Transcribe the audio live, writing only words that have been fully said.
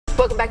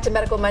Welcome back to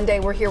Medical Monday.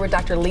 We're here with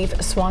Dr.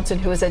 Leif Swanson,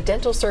 who is a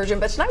dental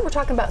surgeon, but tonight we're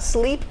talking about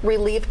sleep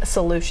relief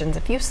solutions.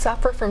 If you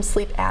suffer from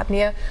sleep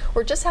apnea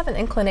or just have an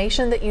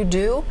inclination that you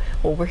do,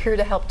 well, we're here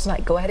to help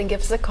tonight. Go ahead and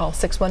give us a call.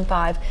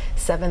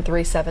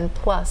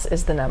 615-737-PLUS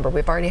is the number.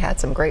 We've already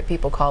had some great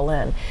people call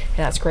in and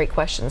ask great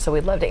questions, so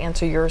we'd love to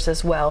answer yours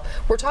as well.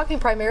 We're talking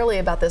primarily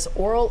about this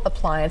oral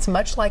appliance,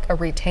 much like a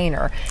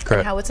retainer, Correct.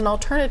 and how it's an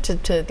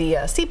alternative to the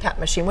CPAP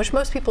machine, which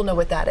most people know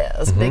what that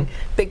is.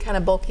 Big kind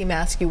of bulky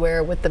mask you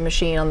wear with the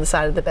machine on the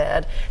side of the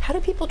bed. How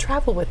do people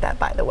travel with that,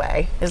 by the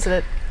way? Is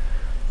it?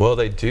 Well,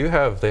 they do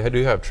have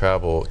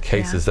travel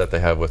cases that they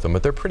have with them,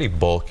 but they're pretty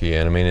bulky.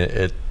 And I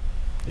mean,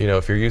 you know,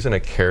 if you're using a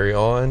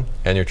carry-on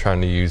and you're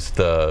trying to use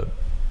the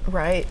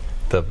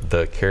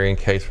carrying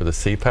case for the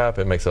CPAP,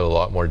 it makes it a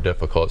lot more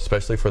difficult,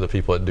 especially for the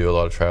people that do a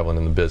lot of traveling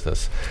in the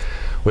business.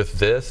 With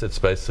this, it's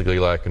basically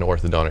like an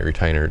orthodontic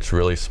retainer. It's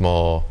really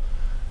small.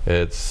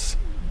 It's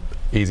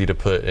easy to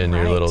put in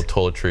your little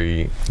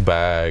toiletry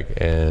bag,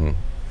 and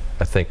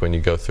I think when you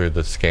go through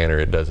the scanner,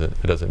 it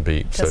doesn't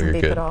beep, so you're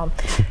good. At all.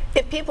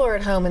 If people are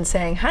at home and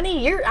saying,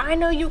 "Honey, I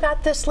know you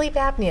got this sleep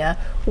apnea,"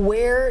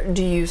 where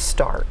do you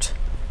start?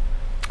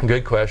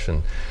 Good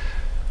question.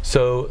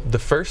 So the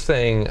first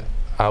thing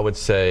I would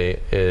say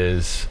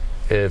is,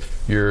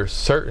 if you're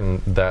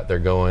certain that they're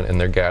going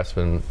and they're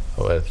gasping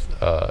with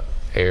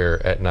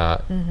air at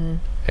night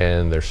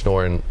and they're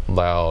snoring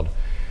loud,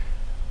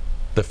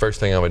 the first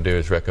thing I would do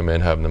is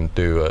recommend having them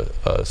do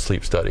a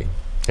sleep study.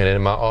 And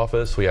in my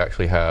office, we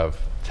actually have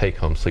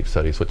take-home sleep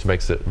studies, which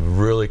makes it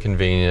really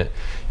convenient.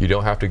 You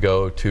don't have to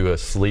go to a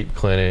sleep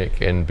clinic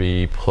and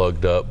be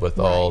plugged up with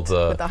all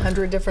the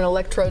 100 different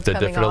electrodes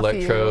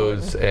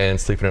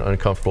and sleeping in an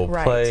uncomfortable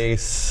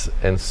place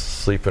and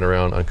sleeping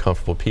around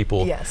uncomfortable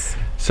people. Yes.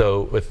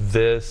 So with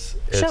this,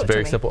 it's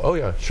very simple. Oh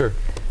yeah, sure.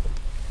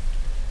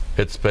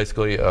 It's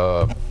basically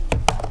let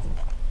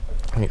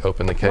me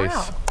open the case.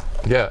 Wow.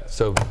 Yeah.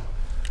 So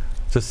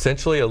it's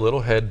essentially a little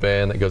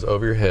headband that goes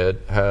over your head,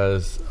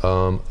 has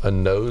a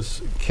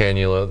nose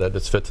cannula that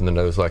just fits in the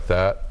nose like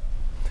that.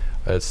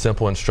 It's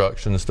simple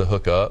instructions to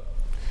hook up.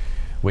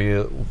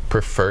 We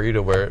prefer you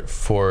to wear it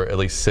for at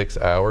least 6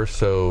 hours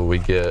so we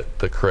get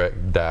the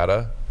correct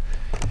data.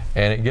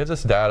 And it gives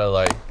us data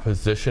like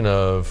position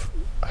of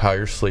how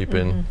you're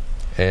sleeping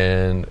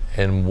and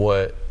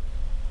what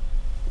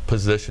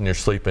position you're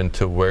sleeping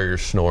to where you're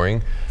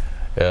snoring.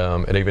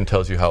 It even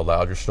tells you how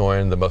loud you're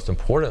snoring. The most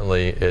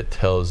importantly, it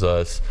tells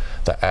us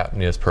the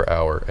apneas per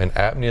hour. And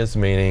apneas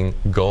meaning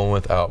going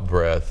without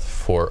breath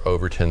for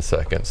over 10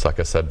 seconds,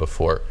 like I said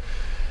before.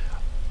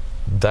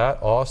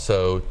 That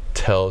also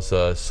tells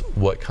us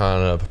what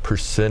kind of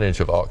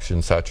percentage of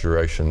oxygen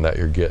saturation that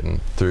you're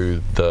getting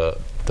through the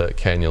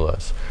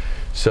cannulas.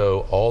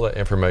 So all that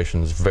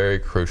information is very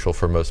crucial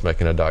for most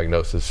making a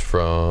diagnosis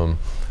from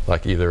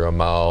like either a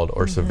mild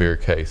or severe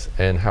case,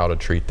 and how to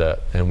treat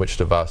that and which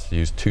device to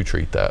use to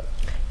treat that.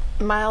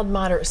 Mild,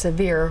 moderate,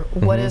 severe,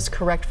 what is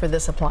correct for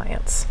this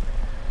appliance?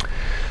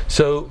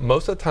 So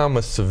most of the time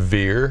with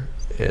severe,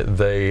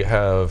 they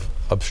have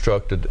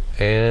obstructed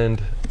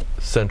and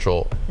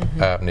central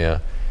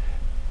apnea.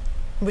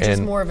 Which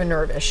is more of a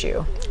nerve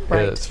issue,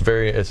 right?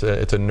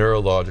 It's a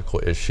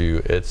neurological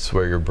issue. It's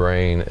where your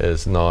brain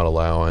is not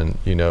allowing,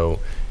 you know,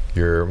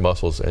 your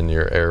muscles and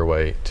your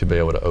airway to be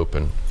able to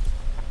open.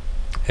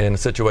 In a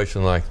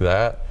situation like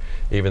that,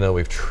 even though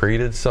we've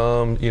treated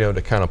some, you know,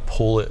 to kind of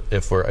pull it,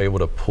 if we're able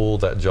to pull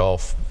that jaw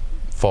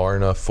far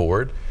enough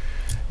forward,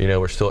 you know,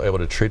 we're still able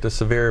to treat the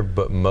severe,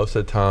 but most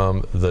of the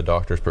time the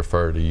doctors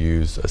prefer to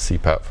use a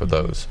CPAP for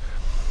those.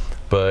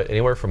 But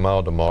anywhere from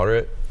mild to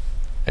moderate,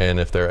 and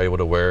if they're able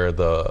to wear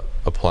the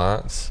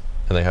appliance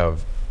and they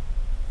have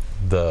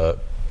the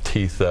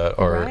teeth that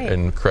are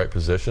in correct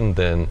position,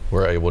 then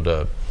we're able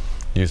to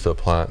use the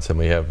appliance, and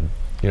we have,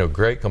 you know,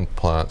 great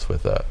compliance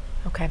with that.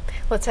 Okay,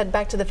 let's head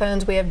back to the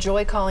phones. We have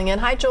Joy calling in.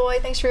 Hi, Joy.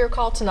 Thanks for your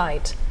call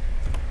tonight.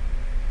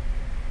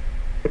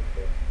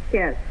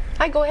 Yes.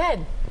 Hi, go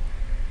ahead.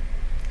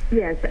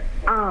 Yes.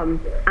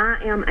 I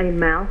am a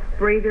mouth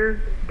breather.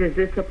 Does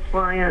this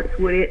appliance,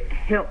 would it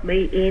help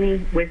me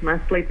any with my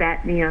sleep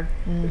apnea?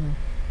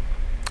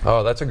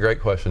 Oh, that's a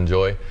great question,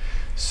 Joy.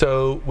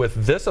 So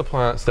with this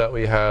appliance that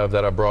we have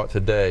that I brought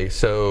today,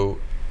 so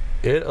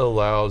it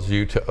allows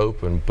you to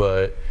open,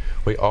 but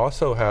we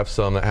also have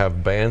some that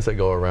have bands that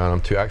go around them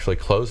to actually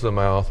close the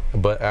mouth,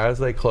 but as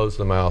they close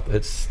the mouth,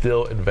 it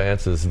still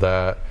advances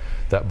that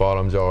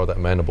bottom jaw or that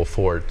mandible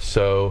forward.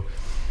 So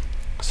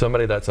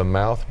somebody that's a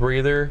mouth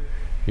breather,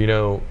 you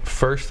know,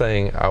 first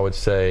thing I would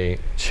say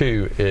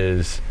too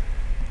is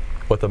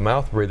with a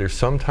mouth breather,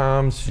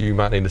 sometimes you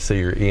might need to see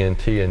your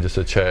ENT and just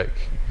to check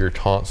your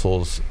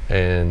tonsils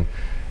and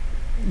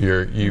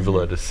your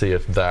uvula to see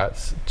if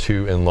that's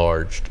too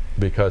enlarged,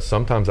 because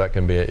sometimes that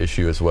can be an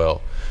issue as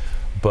well.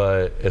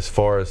 But as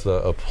far as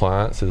the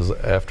appliances,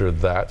 after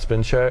that's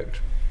been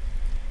checked,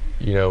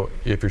 you know,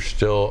 if you're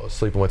still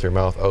sleeping with your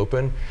mouth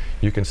open,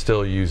 you can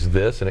still use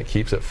this and it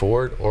keeps it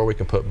forward, or we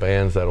can put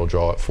bands that'll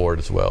draw it forward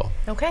as well.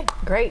 Okay,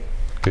 great.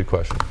 Good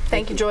question.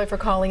 Thank you, Joy, for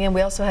calling in.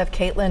 We also have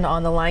Caitlin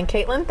on the line.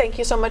 Caitlin, thank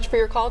you so much for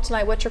your call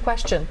tonight. What's your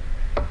question?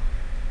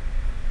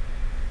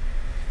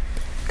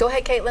 Go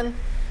ahead, Caitlin.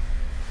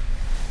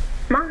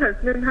 My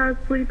husband has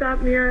sleep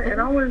apnea,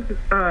 and I was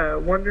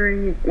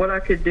wondering what I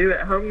could do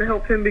at home to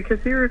help him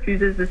because he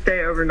refuses to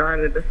stay overnight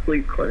at a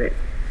sleep clinic.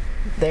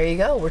 There you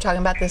go. We're talking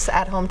about this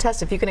at-home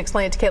test. If you can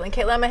explain it to Caitlin.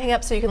 Caitlin, I'm going to hang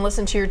up so you can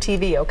listen to your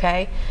TV,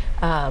 okay?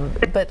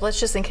 But let's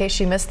just, in case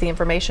you missed the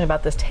information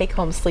about this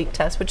take-home sleep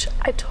test, which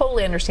I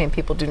totally understand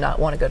people do not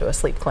want to go to a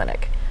sleep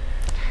clinic.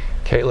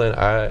 Caitlin,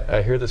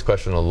 I hear this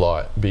question a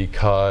lot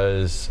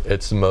because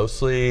it's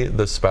mostly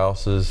the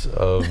spouses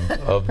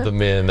of the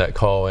men that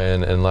call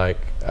in and like,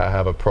 I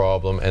have a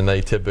problem, and they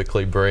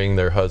typically bring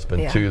their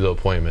husband to the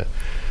appointment.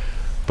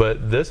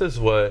 But this is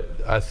what,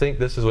 I think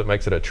this is what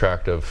makes it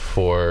attractive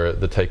for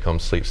the take-home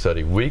sleep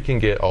study. We can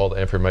get all the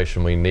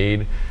information we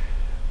need.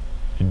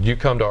 You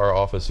come to our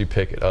office, you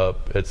pick it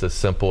up. It's a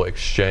simple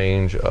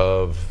exchange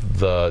of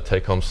the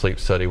take-home sleep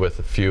study with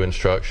a few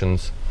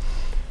instructions.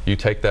 You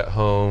take that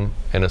home,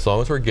 and as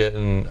long as we're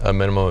getting a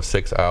minimum of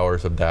 6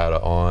 hours of data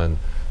on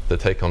the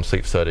take-home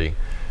sleep study,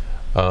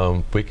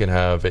 we can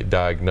have it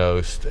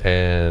diagnosed,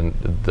 and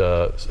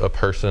a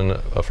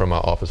person from my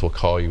office will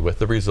call you with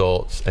the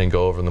results and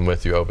go over them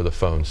with you over the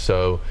phone.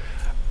 So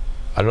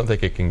I don't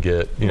think it can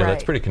get, you know,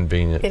 that's pretty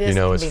convenient, you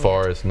know, as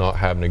far as not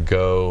having to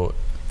go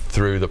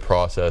through the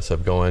process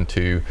of going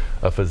to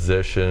a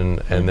physician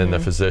and then the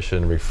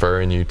physician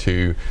referring you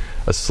to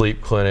a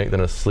sleep clinic, then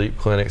a sleep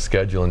clinic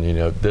scheduling. You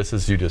know, this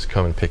is, you just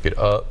come and pick it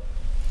up,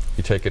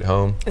 you take it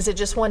home. Is it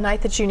just one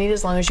night that you need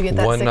as long as you get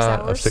that 6 hours? 1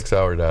 night of 6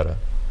 hour data.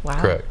 Wow.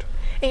 Correct.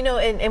 You know,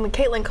 and with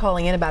Caitlin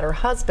calling in about her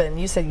husband,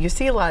 you said you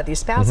see a lot of these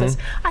spouses.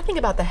 I think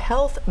about the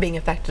health being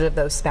affected of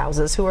those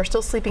spouses who are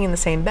still sleeping in the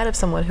same bed of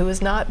someone who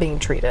is not being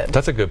treated.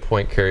 That's a good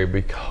point, Carrie,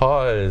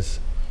 because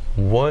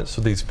once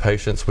with these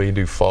patients, we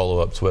do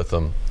follow-ups with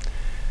them.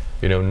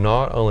 You know,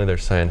 not only they're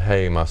saying,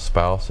 hey, my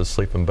spouse is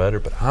sleeping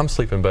better, but I'm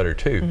sleeping better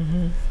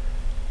too.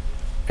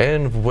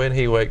 And when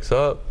he wakes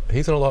up,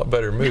 he's in a lot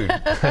better mood,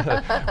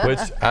 which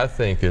I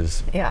think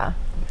is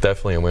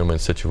definitely a win-win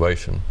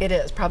situation. It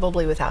is,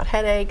 probably without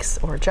headaches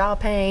or jaw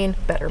pain,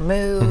 better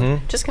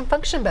mood, just can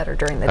function better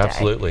during the day.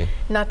 Absolutely.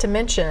 Not to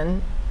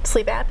mention,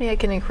 sleep apnea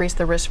can increase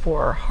the risk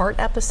for heart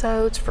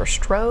episodes, for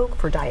stroke,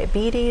 for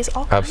diabetes,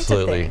 all kinds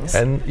of things.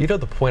 And you know,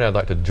 the point I'd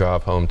like to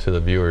drive home to the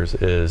viewers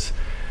is,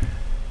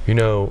 you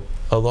know,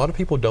 a lot of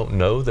people don't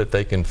know that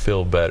they can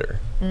feel better.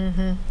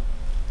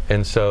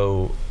 And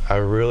so I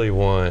really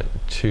want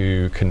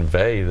to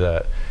convey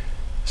that,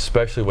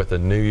 especially with the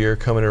new year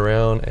coming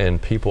around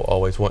and people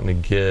always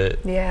wanting to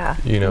get,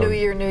 you know, new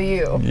year, new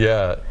you.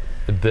 Yeah,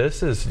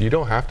 this is, you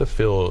don't have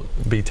to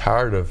be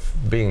tired of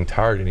being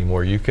tired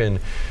anymore. You can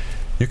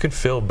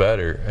feel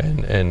better,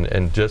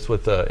 and just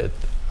with I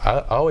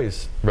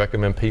always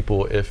recommend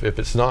people, if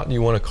it's not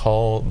you want to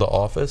call the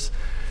office,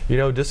 you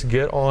know, just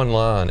get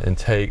online and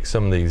take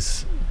some of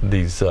these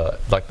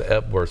like the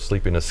Epworth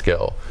Sleepiness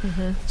Scale,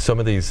 some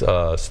of these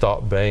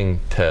stop bang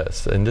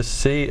tests, and just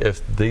see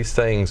if these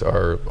things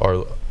are,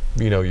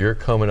 you know, you're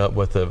coming up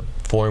with a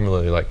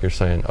formula like you're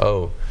saying,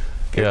 oh,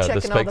 yeah,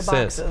 this makes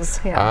sense.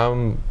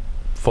 I'm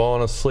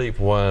falling asleep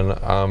when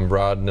I'm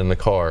riding in the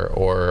car,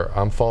 or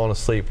I'm falling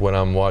asleep when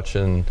I'm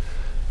watching,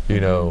 you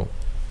know,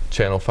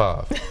 Channel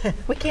 5.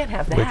 We can't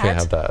have that. We can't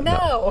have that.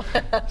 No.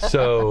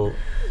 So,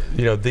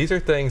 you know, these are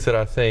things that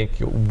I think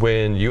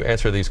when you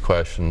answer these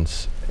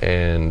questions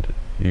and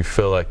you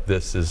feel like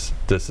this is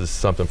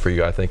something for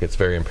you, I think it's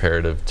very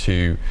imperative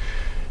to,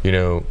 you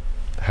know,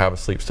 have a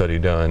sleep study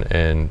done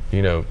and,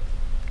 you know,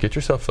 get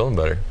yourself feeling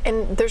better.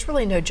 And there's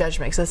really no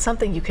judgment, because it's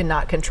something you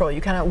cannot control.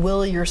 You cannot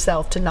will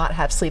yourself to not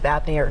have sleep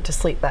apnea or to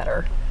sleep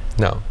better.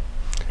 No.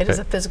 It is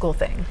a physical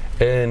thing.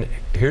 And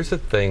here's the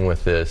thing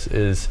with this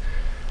is,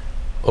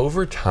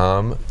 over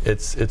time,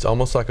 it's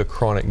almost like a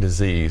chronic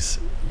disease.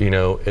 You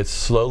know, it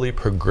slowly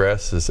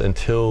progresses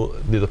until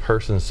the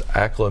person's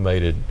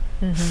acclimated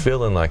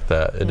feeling like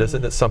that. It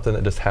doesn't, it's something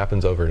that just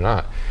happens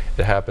overnight.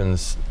 It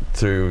happens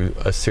through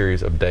a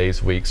series of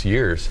days, weeks,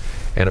 years,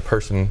 and a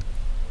person,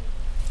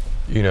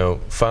 you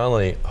know,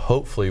 finally,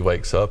 hopefully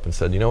wakes up and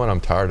said, you know what,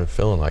 I'm tired of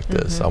feeling like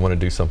this. I want to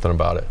do something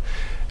about it.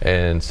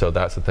 And so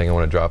that's the thing I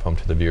want to drive home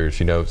to the viewers,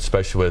 you know,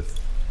 especially with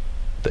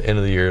the end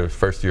of the year,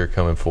 first year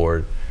coming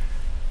forward.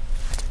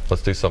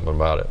 Let's do something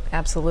about it.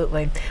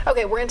 Absolutely.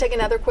 Okay, we're going to take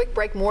another quick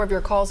break. More of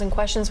your calls and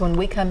questions when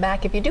we come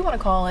back. If you do want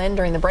to call in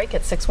during the break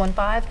at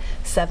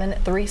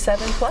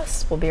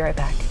 615-737+. We'll be right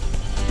back.